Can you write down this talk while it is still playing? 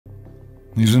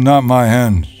These are not my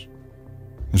hands.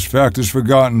 This fact is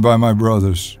forgotten by my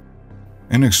brothers.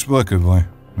 Inexplicably,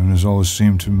 it has always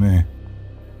seemed to me.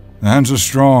 The hands are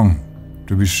strong,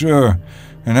 to be sure,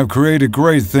 and have created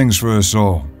great things for us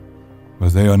all.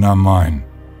 But they are not mine,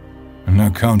 and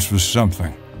that counts for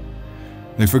something.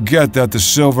 They forget that the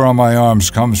silver on my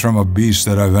arms comes from a beast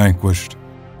that I vanquished.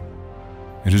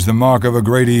 It is the mark of a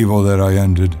great evil that I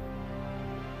ended,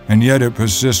 and yet it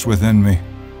persists within me.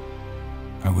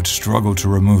 I would struggle to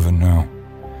remove it now,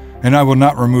 and I will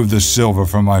not remove the silver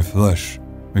from my flesh,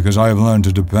 because I have learned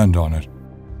to depend on it.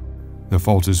 The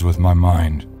fault is with my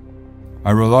mind.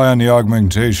 I rely on the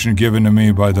augmentation given to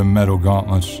me by the metal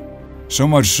gauntlets, so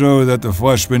much so that the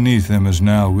flesh beneath them is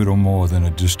now little more than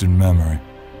a distant memory.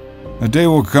 A day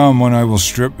will come when I will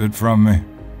strip it from me,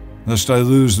 lest I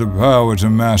lose the power to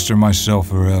master myself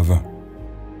forever.